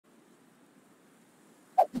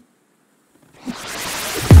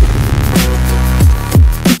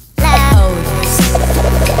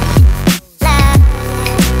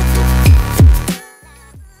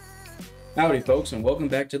Howdy folks, and welcome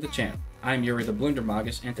back to the channel. I'm Yuri the Blender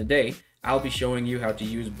Magus, and today I'll be showing you how to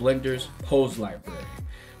use Blender's pose library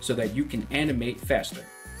so that you can animate faster.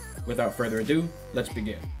 Without further ado, let's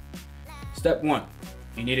begin. Step 1.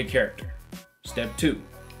 You need a character. Step 2.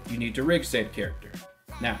 You need to rig said character.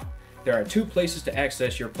 Now, there are two places to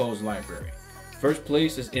access your pose library. First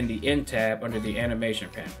place is in the End tab under the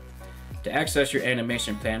Animation panel. To access your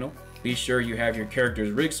animation panel, be sure you have your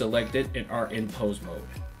character's rig selected and are in pose mode.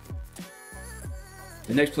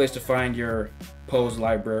 The next place to find your pose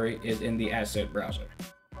library is in the asset browser.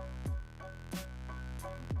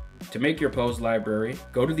 To make your pose library,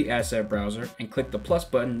 go to the asset browser and click the plus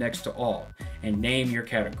button next to all and name your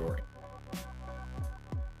category.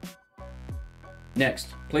 Next,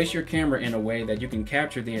 place your camera in a way that you can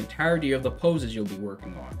capture the entirety of the poses you'll be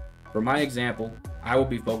working on. For my example, I will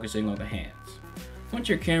be focusing on the hands. Once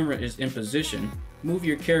your camera is in position, move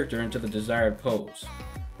your character into the desired pose.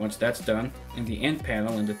 Once that's done, in the End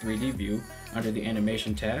panel in the 3D view, under the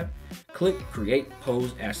Animation tab, click Create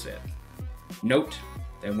Pose Asset. Note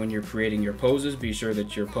that when you're creating your poses, be sure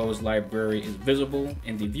that your pose library is visible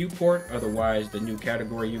in the viewport, otherwise the new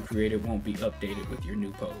category you created won't be updated with your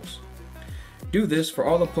new pose. Do this for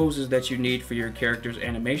all the poses that you need for your character's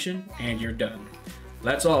animation, and you're done.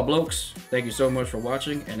 That's all, blokes. Thank you so much for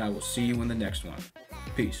watching, and I will see you in the next one.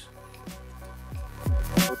 Peace.